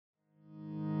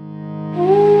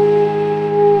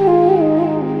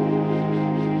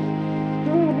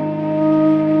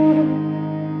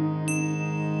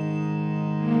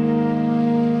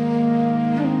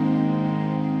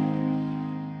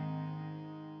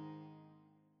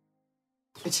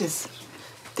which is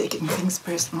taking things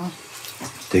personal.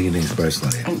 Taking things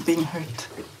personally. And being hurt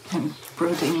and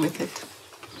brooding with it.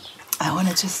 I want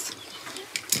to just...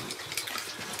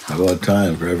 About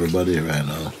time for everybody right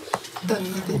now. Don't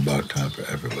need it. About time for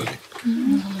everybody.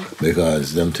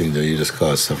 Because them things that you just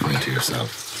cause suffering to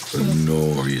yourself for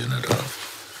no reason at all.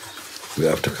 We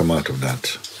have to come out of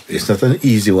that. It's not an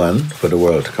easy one for the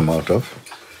world to come out of,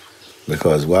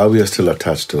 because while we are still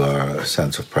attached to our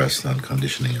sense of personal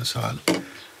conditioning and so on,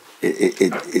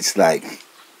 it's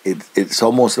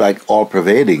almost like all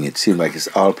pervading. It seems like it's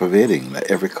all pervading.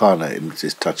 Like every corner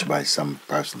is touched by some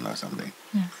person or something.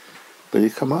 Yes. But you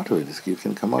come out of it. You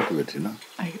can come out of it, you know.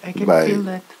 I can feel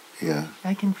that. Yeah.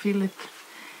 I can feel it.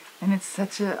 And it's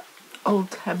such a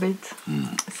old habit.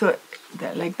 So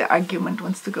like the argument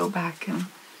wants to go back, and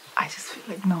I just feel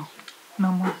like no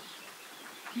more.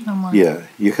 Yeah,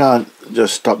 you can't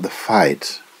just stop the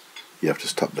fight. You have to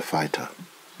stop the fighter.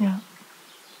 Yeah.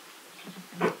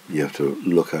 You have to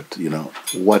look at,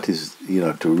 what is,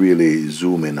 to really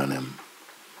zoom in on him,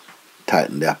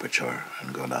 tighten the aperture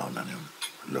and go down on him.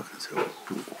 Look and say,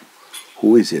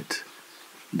 who is it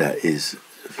that is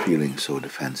feeling so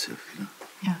defensive?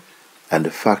 Yeah. And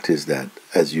the fact is that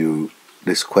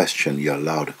this question, you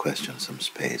allow the question some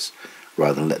space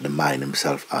rather than let the mind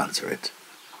himself answer it.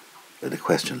 Let the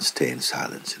question stay in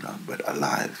silence, but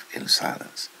alive in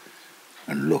silence.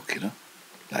 And look,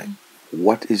 like,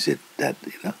 what is it that,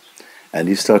 and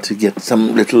you start to get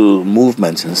some little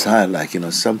movements inside, like,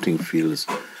 something feels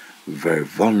very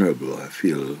vulnerable. I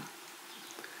feel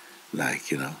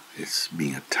like, it's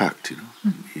being attacked,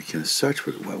 You can search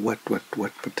for it. What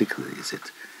particularly is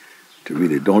it? To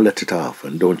really, don't let it off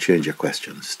and don't change your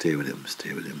questions. Stay with him.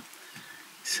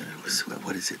 So,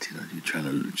 what is it, you're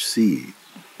trying to see.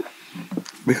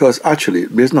 Because actually,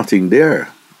 there's nothing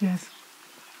there. Yes.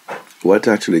 What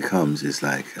actually comes is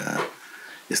like,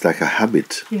 it's like a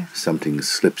habit. Yeah. Something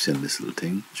slips in this little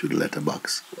thing through the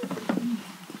letterbox.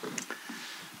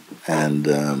 And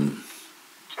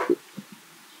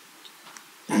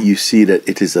you see that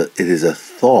it is a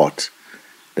thought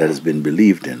that has been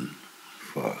believed in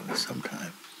for some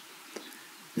time.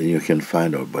 Then you can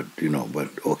find out, but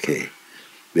okay,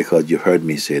 because you heard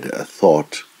me say that a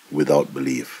thought without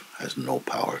belief has no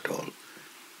power at all,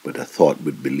 but a thought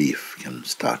with belief can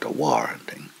start a war and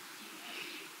thing.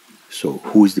 So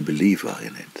who is the believer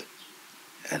in it?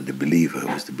 And the believer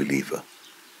is the believer.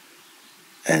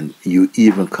 And you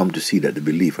even come to see that the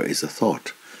believer is a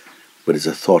thought, but it's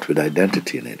a thought with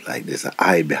identity in it. Like there's an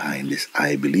I behind this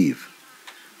I believe.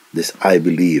 This I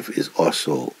believe is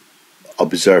also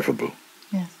observable.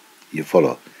 Yes. You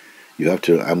follow? You have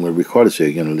to, I'm going to record it so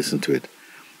you're going to listen to it.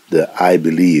 The I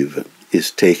believe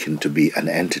is taken to be an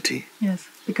entity. Yes,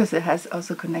 because it has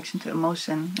also connection to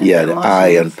emotion. Yeah, the I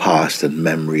and past and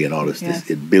memory and all this, yes.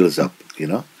 It builds up,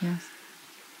 Yes.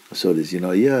 So there's,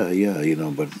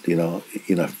 but,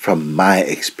 from my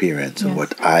experience and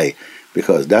what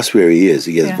because that's where he is.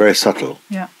 He gets very subtle.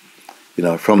 Yeah.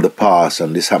 From the past,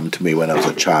 and this happened to me when I was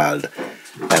a child,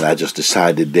 and I just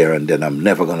decided there and then I'm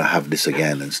never going to have this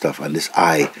again and stuff. And this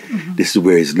this is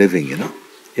where he's living,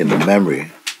 in the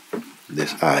memory,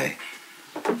 this I.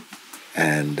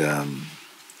 And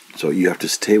so you have to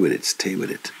stay with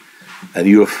it. And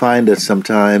you'll find that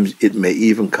sometimes it may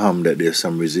even come that there's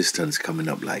some resistance coming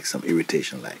up, like some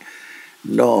irritation, like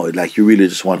you really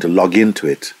just want to log into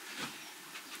it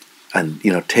and,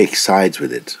 take sides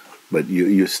with it. But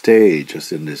you stay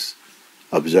just in this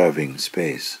observing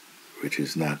space, which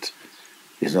is not,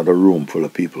 it's not a room full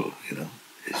of people,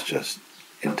 It's just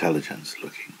intelligence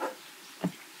looking.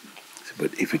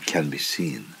 But if it can be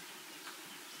seen,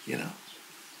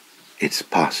 it's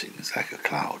passing. It's like a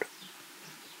cloud.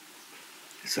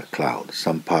 It's a cloud.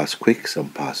 Some pass quick, some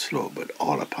pass slow, but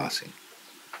all are passing.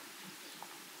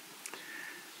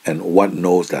 And what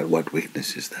knows that? What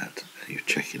witness is that? And you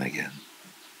check in again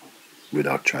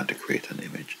without trying to create an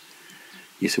image.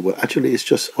 You say, well, actually, it's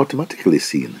just automatically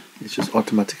seen. It's just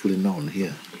automatically known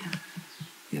here.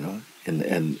 Yeah. And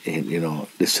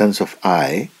the sense of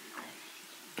I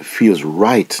feels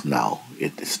right now.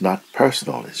 It's not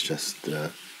personal. It's just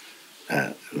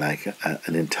like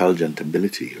an intelligent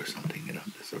ability or something,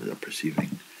 sort of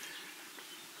perceiving.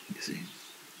 You see,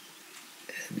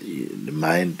 and the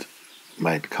mind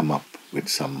might come up with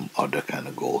some other kind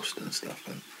of ghost and stuff,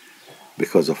 and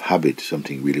because of habit,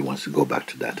 something really wants to go back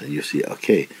to that, and you see,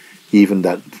 okay, even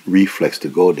that reflex to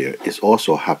go there is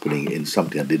also happening in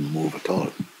something that didn't move at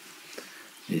all.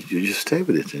 You just stay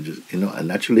with it, and just and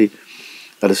naturally,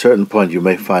 at a certain point, you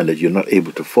may find that you're not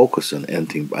able to focus on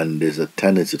anything, and there's a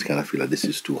tendency to kind of feel like this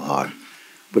is too hard.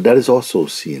 But that is also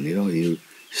seen, you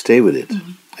stay with it,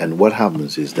 And what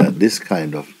happens is that this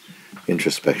kind of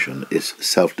introspection is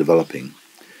self-developing,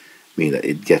 meaning that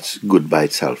it gets good by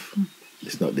itself.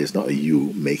 There's not a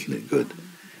you making it good.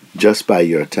 Just by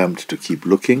your attempt to keep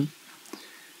looking,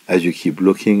 as you keep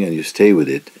looking and you stay with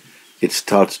it, it's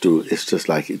just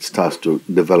like it starts to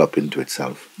develop into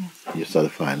itself. Yes. You start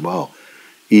to find, wow,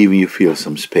 even you feel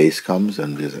some space comes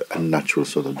and there's a natural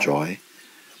sort of joy.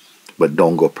 But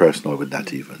don't go personal with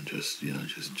that even. Just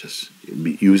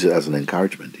use it as an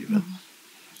encouragement even.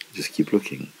 Just keep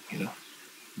looking,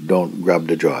 Don't grab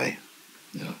the joy.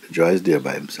 The joy is there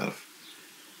by himself.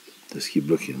 Just keep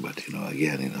looking, but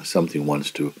again, something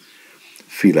wants to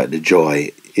feel like the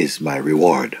joy is my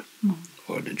reward,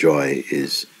 or the joy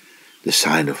is the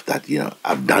sign of that.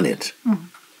 I've done it,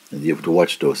 and you have to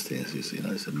watch those things.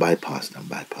 It's bypass them,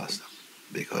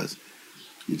 because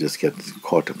you just get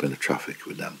caught up in the traffic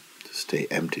with them. To stay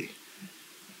empty,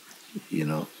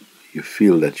 you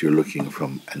feel that you're looking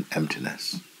from an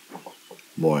emptiness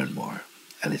more and more,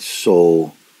 and it's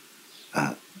so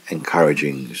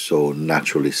encouraging, so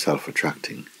naturally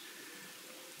self-attracting.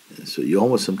 So you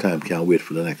almost sometimes can't wait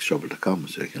for the next trouble to come,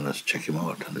 so you can just check him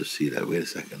out and just see that, wait a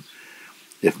second,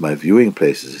 if my viewing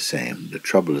place is the same, the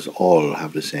troubles all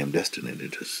have the same destiny.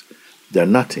 They're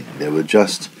nothing. They were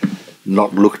just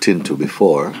not looked into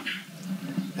before,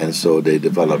 and so they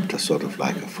developed a sort of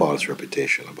like a false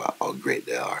reputation about how great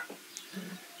they are.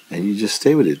 And you just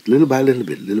stay with it, little by little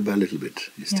bit.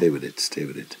 You stay with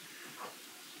it.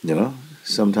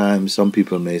 Sometimes some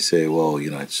people may say, well,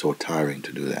 it's so tiring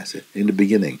to do that. I said, in the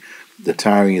beginning, the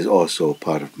tiring is also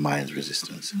part of mind's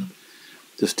resistance.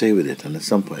 Just stay with it, and at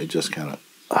some point it just kind of,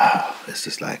 it's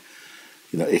just like,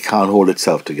 it can't hold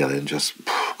itself together and just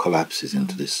collapses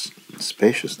into this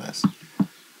spaciousness.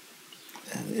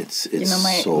 And it's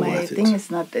so my worth thing it.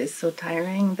 is not that it's so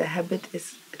tiring. The habit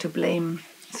is to blame,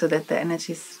 so that the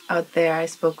energy's out there. I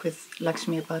spoke with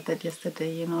Lakshmi about that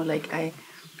yesterday. Like I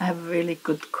have a really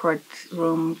good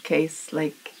courtroom case,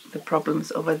 like the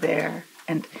problems over there,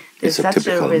 and there's such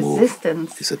a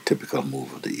resistance. It's a typical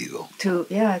move of the ego.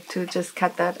 To just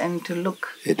cut that and to look.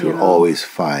 It will always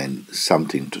find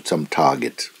something, some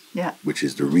target, which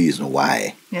is the reason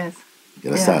why. Yes. You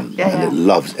understand? And it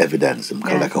loves evidence. And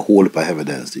like a whole heap of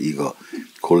evidence, the ego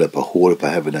call up a whole heap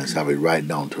of evidence, have it right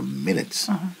down to minutes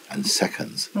and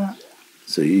seconds. Yeah.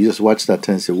 So you just watch that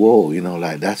and say, whoa,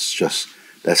 like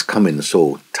that's coming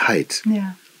so tight.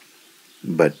 Yeah.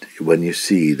 But when you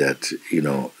see that,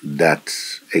 that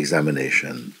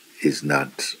examination is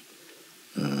not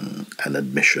an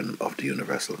admission of the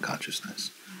universal consciousness,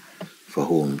 for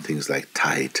whom things like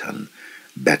tight and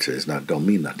better don't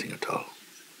mean nothing at all.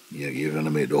 You're going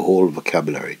to make the whole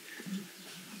vocabulary,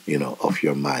 of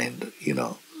your mind,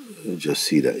 just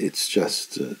see that it's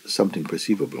just something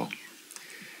perceivable.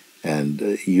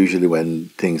 And usually when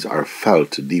things are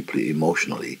felt deeply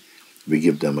emotionally, we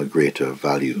give them a greater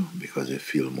value because they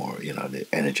feel more, they're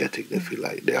energetic. They feel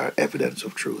like they are evidence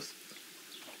of truth.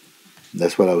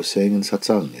 That's what I was saying in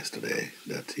satsang yesterday,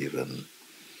 that even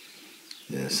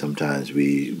sometimes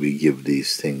we give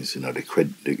these things,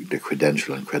 the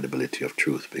credential and credibility of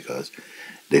truth because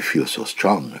they feel so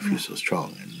strong.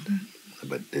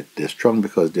 But they're strong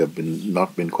because they have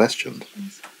not been questioned.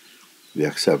 Yes. We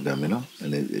accept them, and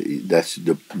that's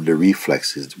the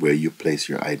reflex is where you place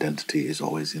your identity is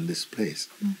always in this place.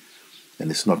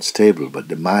 And it's not stable, but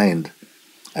the mind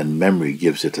and memory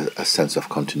gives it a sense of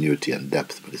continuity and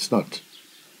depth, but it's not.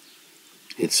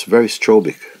 It's very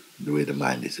strobic, the way the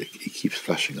mind is. It keeps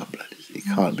flashing up like this. It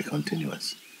can't be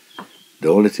continuous. The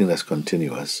only thing that's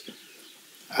continuous,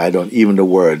 even the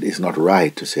word is not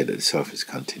right to say that the self is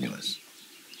continuous.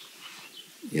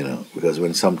 Because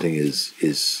when something is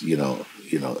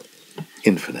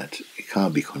infinite, it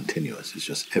can't be continuous. It's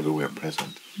just everywhere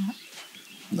present.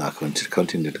 Not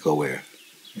continue to go where?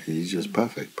 It's just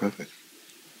perfect.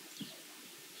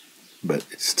 But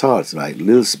it starts like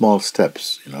little small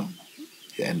steps, You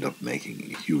end up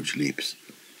making huge leaps.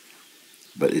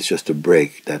 But it's just to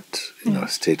break that,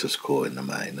 status quo in the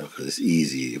mind, because it's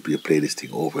easy. If you play this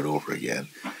thing over and over again,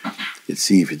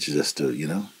 it's easy just to,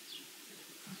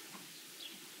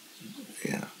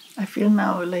 Yeah. I feel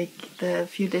now like a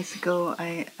few days ago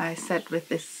I sat with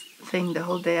this thing the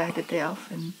whole day. I had a day off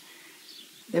and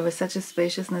there was such a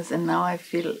spaciousness, and now I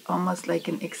feel almost like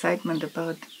an excitement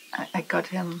about I got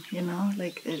him,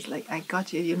 like it's like I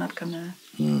got you, you're not gonna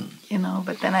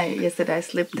but then yesterday I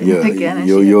slipped in again and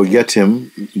you get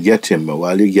him, but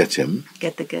while you get him,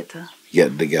 get the ghetto.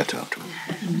 Get the ghetto too.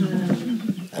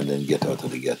 And then get out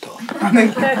of the ghetto.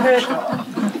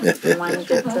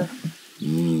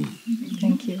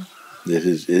 Thank you. This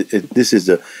is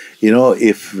the,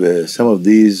 if some of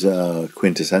these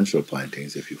quintessential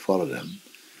pointings, if you follow them,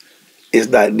 it's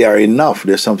that they are enough.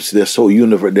 They're so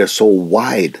they're so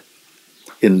wide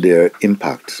in their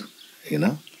impact.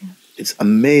 It's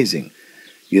amazing.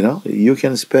 You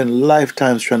can spend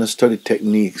lifetimes trying to study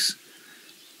techniques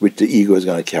which the ego is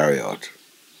going to carry out,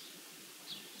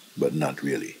 but not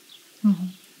really. Mm-hmm.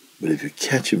 But if you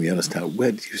catch him, you understand.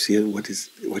 Where do you see it? What is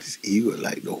ego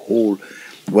like? The whole.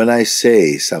 When I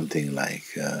say something like,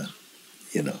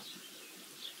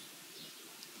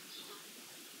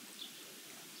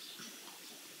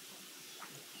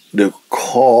 the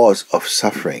cause of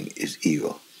suffering is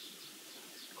ego.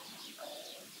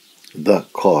 The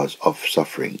cause of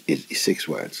suffering is 6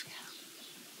 words.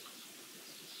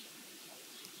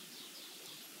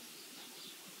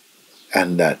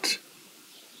 And that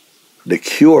the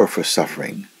cure for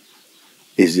suffering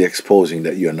is the exposing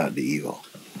that you're not the ego.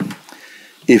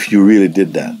 If you really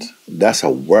did that, that's a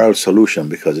world solution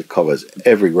because it covers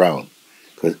every ground.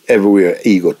 Because everywhere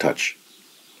ego touch.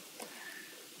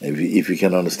 If you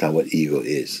can understand what ego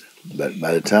is. But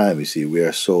by the time, you see, we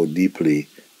are so deeply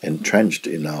entrenched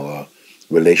in our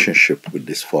relationship with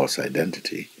this false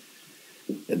identity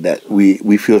that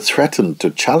we feel threatened to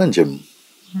challenge him.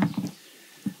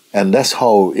 And that's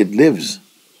how it lives.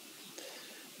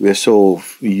 We're so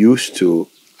used to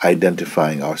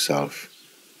identifying ourselves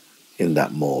in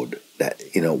that mode that,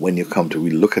 when you come to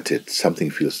really look at it, something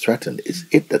feels threatened. It's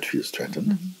it that feels threatened.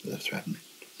 Mm-hmm. That's threatening.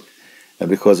 And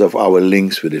because of our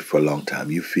links with it for a long time,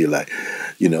 you feel like,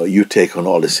 you take on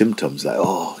all the symptoms, like,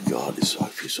 oh God, I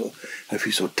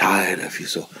feel so tired,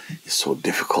 it's so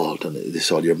difficult, and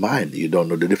it's all your mind. You don't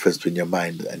know the difference between your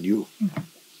mind and you. Mm-hmm.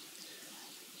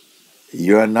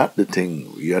 You are not the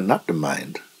thing, you are not the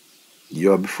mind.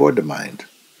 You are before the mind.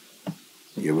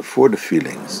 You're before the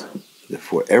feelings.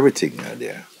 Before everything are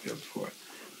there. You're before.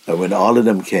 And when all of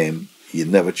them came, you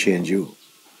never change you.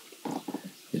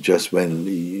 It's just when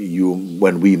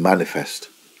we manifest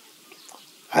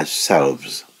as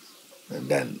selves, and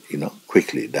then,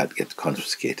 quickly that gets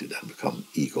confiscated and become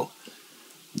ego,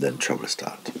 then trouble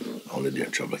start. Only there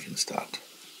trouble can start.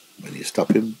 When you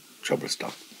stop him, trouble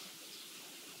stop.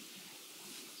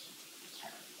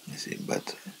 You see,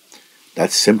 but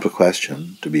that simple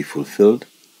question to be fulfilled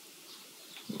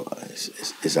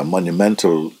is a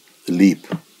monumental leap,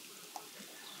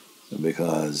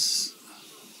 because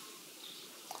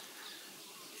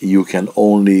you can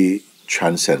only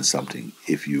transcend something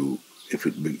if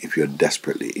you're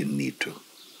desperately in need to.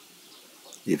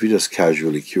 If you're just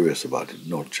casually curious about it,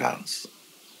 no chance.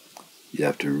 You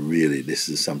have to really, this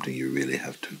is something you really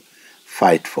have to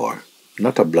fight for.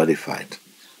 Not a bloody fight.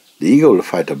 The ego will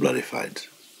fight a bloody fight,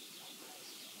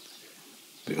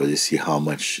 because you see how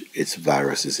much its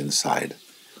virus is inside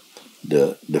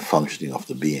the functioning of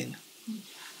the being.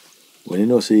 When you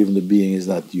know, so even the being is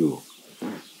not you,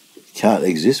 it can't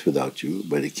exist without you,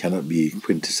 but it cannot be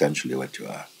quintessentially what you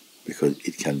are, because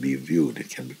it can be viewed, it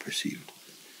can be perceived.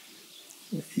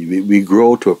 We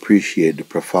grow to appreciate the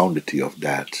profundity of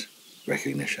that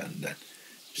recognition, that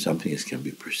something can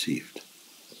be perceived.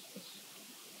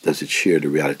 Does it share the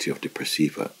reality of the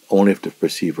perceiver? Only if the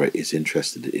perceiver is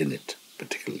interested in it,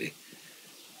 particularly.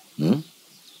 And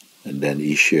then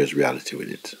he shares reality with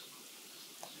it.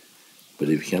 But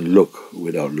if he can look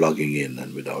without logging in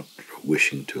and without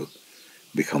wishing to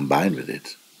be combined with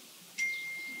it,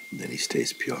 then he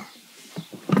stays pure.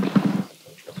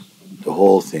 The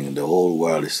whole thing, the whole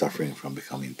world is suffering from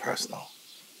becoming personal.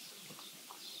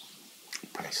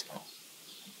 Personal.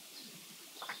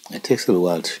 It takes a little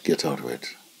while to get out of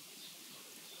it,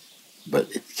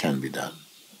 but it can be done.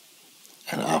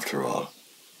 And after all,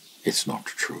 it's not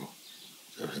true.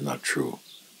 It's not true.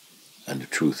 And the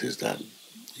truth is that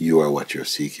you are what you're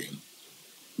seeking.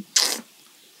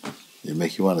 It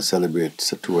makes you want to celebrate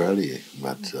too early,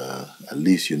 but at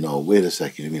least wait a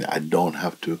second, I don't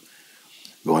have to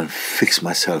go and fix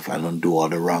myself and undo all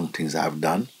the wrong things I've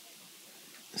done.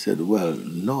 I said, well,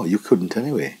 no, you couldn't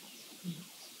anyway.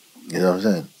 You know what I'm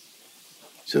saying?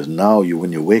 So now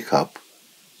when you wake up,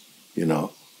 you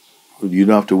don't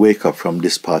have to wake up from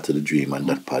this part of the dream and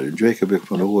that part. You wake up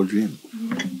from the whole dream.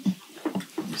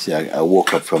 You see, I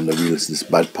woke up from this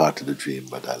bad part of the dream,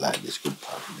 but I like this good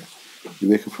part of it. You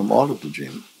wake up from all of the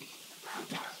dream.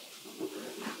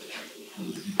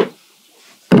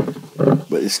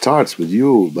 But it starts with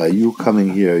you, by you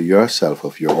coming here yourself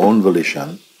of your own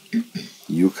volition.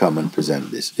 You come and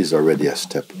present this is already a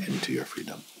step into your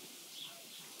freedom.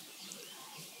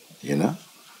 It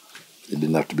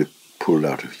didn't have to be pulled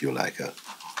out of you like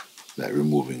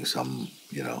removing some,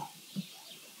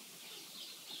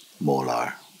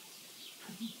 molar.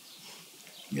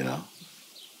 You know,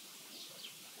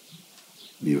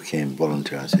 you came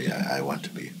volunteer and say, I want to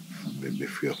be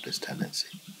free of this tendency.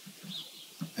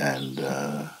 And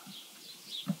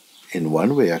in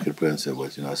one way, I could put and say, well,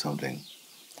 you know something.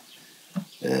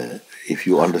 If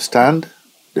you understand,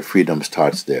 the freedom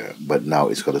starts there, but now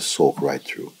it's got to soak right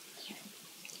through.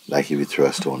 Like if you throw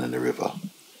a stone in the river,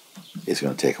 it's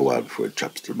going to take a while before it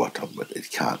drops to the bottom, but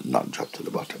it can't not drop to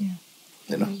the bottom. Yeah.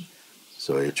 You know.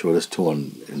 So you throw the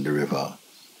stone in the river,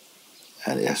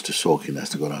 and it has to soak in, it has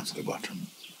to go down to the bottom.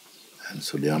 And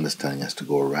so the understanding has to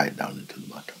go right down into the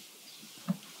bottom.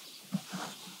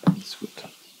 It's good.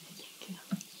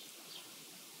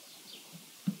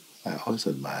 I always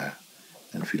admire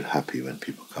and feel happy when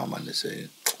people come and they say,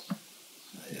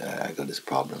 yeah, I got this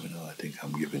problem, you know, I think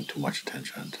I'm giving too much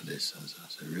attention to this. And so I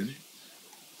say, really?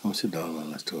 Come sit down and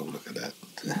let's take a look at that.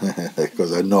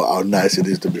 Because I know how nice it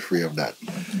is to be free of that.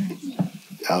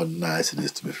 How nice it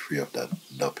is to be free of that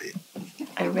duppy.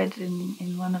 I read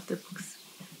in one of the books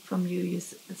from you,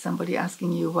 somebody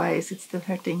asking you, why is it still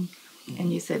hurting?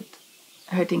 And you said,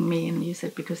 hurting me, and you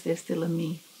said, because there's still a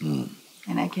me.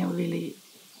 And I can really,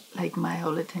 like, my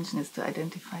whole attention is to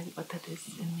identify what that is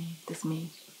in me, this me.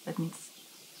 That means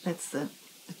that's a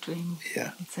dream.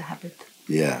 Yeah. It's a habit.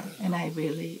 Yeah. And I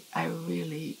really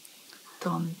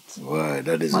don't. Well,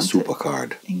 that is a super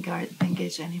card.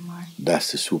 Engage anymore.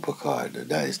 That's the super card.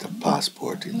 That is the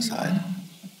passport inside.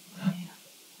 Yeah.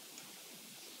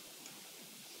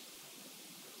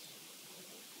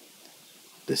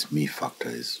 This me factor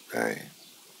is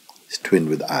it's twinned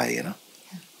with I, you know.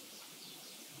 Yeah.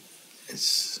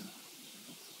 It's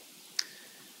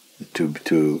to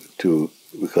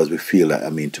because we feel that, I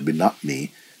mean, to be not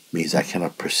me means I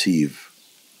cannot perceive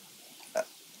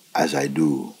as I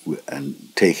do,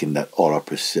 and taking that all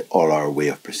our way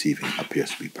of perceiving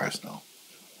appears to be personal.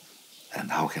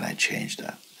 And how can I change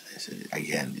that?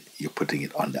 Again, you're putting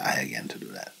it on the I again to do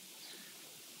that.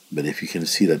 But if you can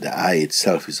see that the I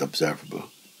itself is observable,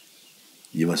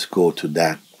 you must go to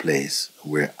that place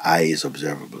where I is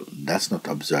observable. That's not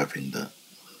observing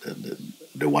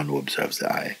the one who observes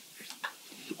the I.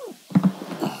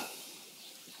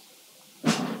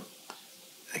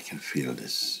 I can feel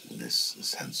this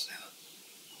sense. You know?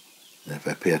 And if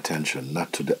I pay attention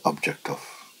not to the object of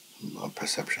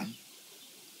perception,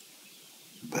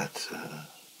 but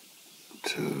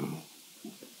to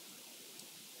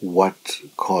what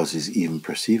causes even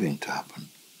perceiving to happen,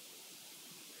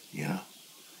 you know.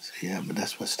 So yeah, but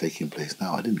that's what's taking place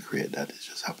now. I didn't create that. It's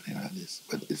just happening like this.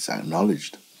 But it's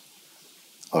acknowledged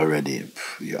already.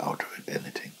 You're out of it.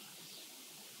 Anything.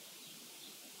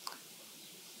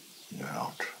 You're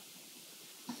out.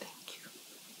 Thank you.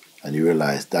 And you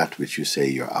realize that which you say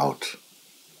you're out,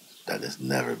 that has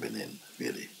never been in,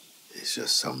 really. It's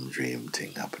just some dream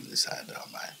thing happening inside our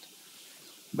mind.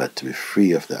 But to be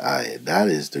free of the I, that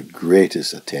is the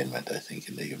greatest attainment, I think,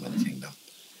 in the human kingdom.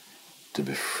 To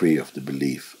be free of the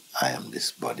belief, I am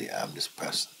this body, I am this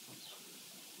person.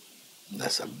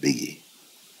 That's a biggie.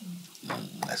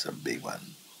 That's a big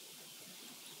one.